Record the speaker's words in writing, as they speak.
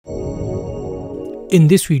In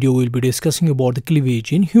this video, we'll be discussing about the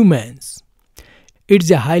cleavage in humans. It's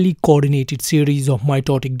a highly coordinated series of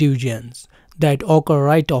mitotic divisions that occur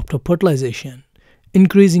right after fertilization,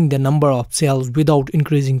 increasing the number of cells without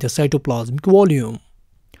increasing the cytoplasmic volume.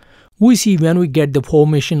 We see when we get the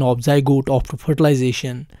formation of zygote after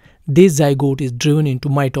fertilization, this zygote is driven into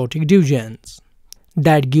mitotic divisions.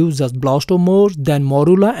 That gives us blastomeres, then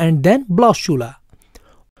morula, and then blastula.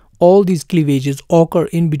 All these cleavages occur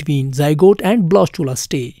in between zygote and blastula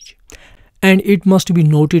stage. And it must be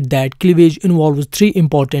noted that cleavage involves three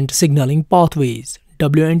important signaling pathways: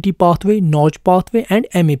 WNT pathway, Notch pathway, and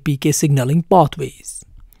MAPK signaling pathways.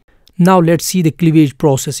 Now let's see the cleavage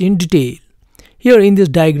process in detail. Here in this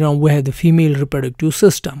diagram we have the female reproductive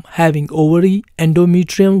system having ovary,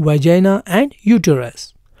 endometrium, vagina, and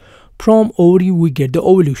uterus. From ovary we get the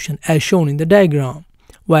ovulation as shown in the diagram,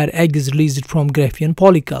 where egg is released from Graafian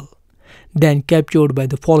follicle, then captured by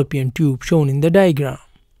the fallopian tube shown in the diagram.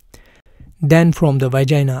 Then from the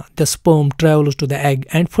vagina, the sperm travels to the egg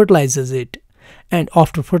and fertilizes it, and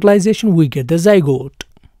after fertilization we get the zygote,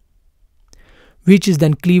 which is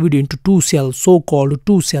then cleaved into two cells, so-called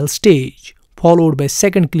two-cell stage, followed by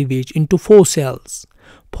second cleavage into 4 cells,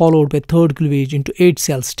 followed by third cleavage into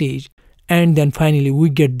 8-cell stage, and then finally we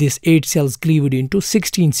get this 8 cells cleaved into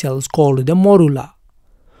 16 cells called the morula.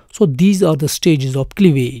 So these are the stages of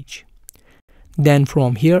cleavage. Then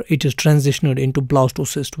from here it is transitioned into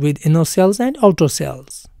blastocyst with inner cells and outer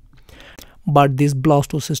cells. But this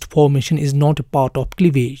blastocyst formation is not a part of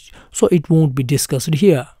cleavage, so it won't be discussed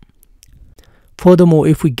here. Furthermore,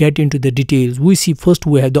 if we get into the details, we see first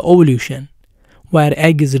we have the ovulation, where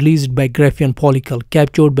egg is released by Graafian follicle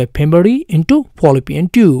captured by mammary into fallopian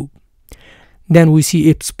tube. Then we see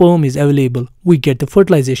if sperm is available, we get the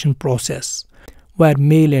fertilization process, where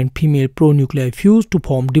male and female pronuclei fuse to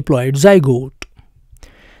form diploid zygote.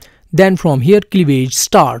 Then from here cleavage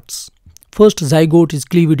starts. First zygote is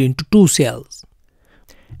cleaved into 2 cells.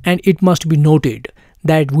 And it must be noted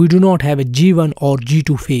that we do not have a G1 or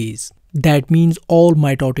G2 phase. That means all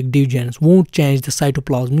mitotic divisions won't change the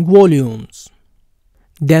cytoplasmic volumes.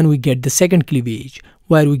 Then we get the second cleavage,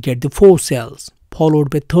 where we get the 4 cells, followed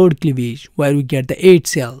by third cleavage, where we get the 8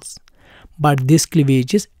 cells. But this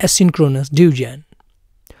cleavage is asynchronous division.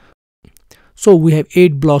 So we have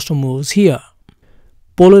 8 blastomeres here.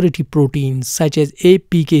 Polarity proteins such as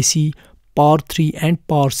APKC, PAR3 and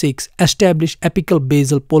PAR6 establish apical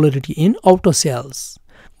basal polarity in outer cells,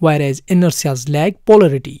 whereas inner cells lack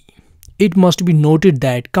polarity. It must be noted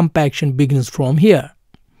that compaction begins from here.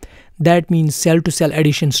 That means cell-to-cell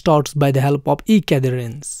addition starts by the help of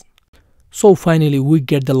E-cadherins. So finally we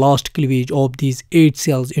get the last cleavage of these 8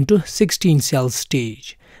 cells into 16 cell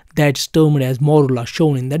stage, that's termed as morula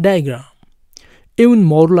shown in the diagram. Even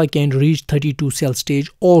morula can reach 32 cell stage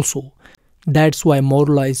also. That's why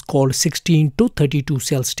morula is called 16 to 32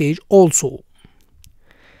 cell stage also.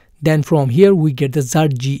 Then from here we get the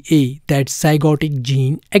ZGA, that's zygotic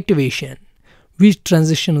gene activation, which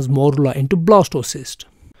transitions morula into blastocyst.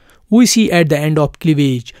 We see at the end of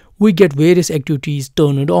cleavage we get various activities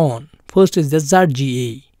turned on. First is the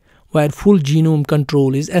ZGA, where full genome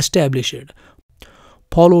control is established,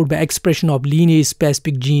 followed by expression of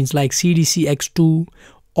lineage-specific genes like CDCX2,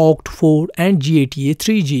 OCT4 and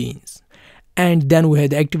GATA3 genes. And then we have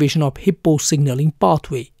the activation of hippo signaling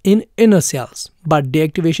pathway in inner cells, but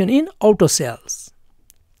deactivation in outer cells.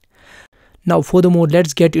 Now furthermore,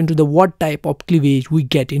 let's get into the what type of cleavage we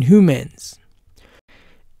get in humans.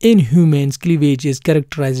 In humans, cleavage is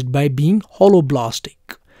characterized by being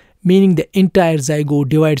holoblastic, meaning the entire zygote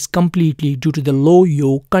divides completely due to the low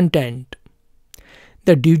yolk content.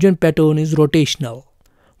 The division pattern is rotational,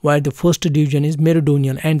 where the first division is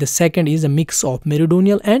meridional and the second is a mix of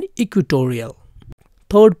meridional and equatorial.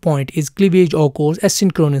 Third point is cleavage occurs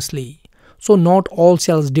asynchronously, so not all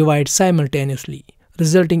cells divide simultaneously,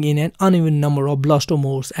 resulting in an uneven number of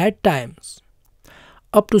blastomeres at times.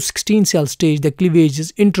 Up to 16 cell stage the cleavage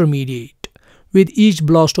is intermediate, with each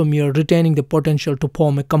blastomere retaining the potential to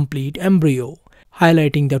form a complete embryo,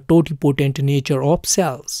 highlighting the totipotent nature of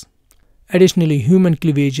cells. Additionally, human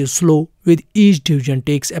cleavage is slow, with each division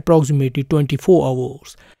takes approximately 24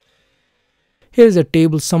 hours. Here is a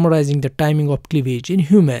table summarizing the timing of cleavage in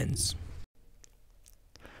humans.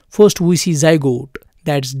 First we see zygote,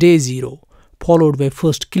 that's day 0, followed by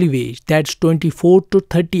first cleavage, that's 24 to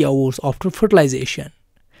 30 hours after fertilization.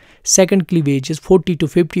 Second cleavage is 40 to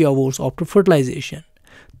 50 hours after fertilization.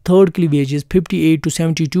 Third cleavage is 58 to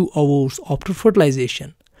 72 hours after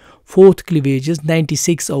fertilization. Fourth cleavage is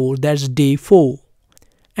 96 hours, that's day 4.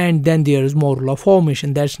 And then there is morula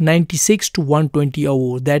formation, that's 96 to 120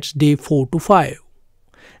 hours, that's day 4 to 5.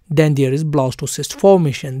 Then there is blastocyst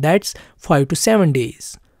formation, that's 5 to 7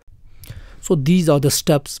 days. So these are the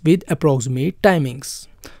steps with approximate timings.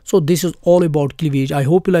 So this is all about cleavage. I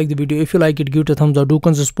hope you like the video. If you like it, give it a thumbs up. Do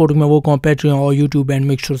consider supporting my work on Patreon or YouTube and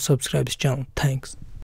make sure to subscribe this channel. Thanks.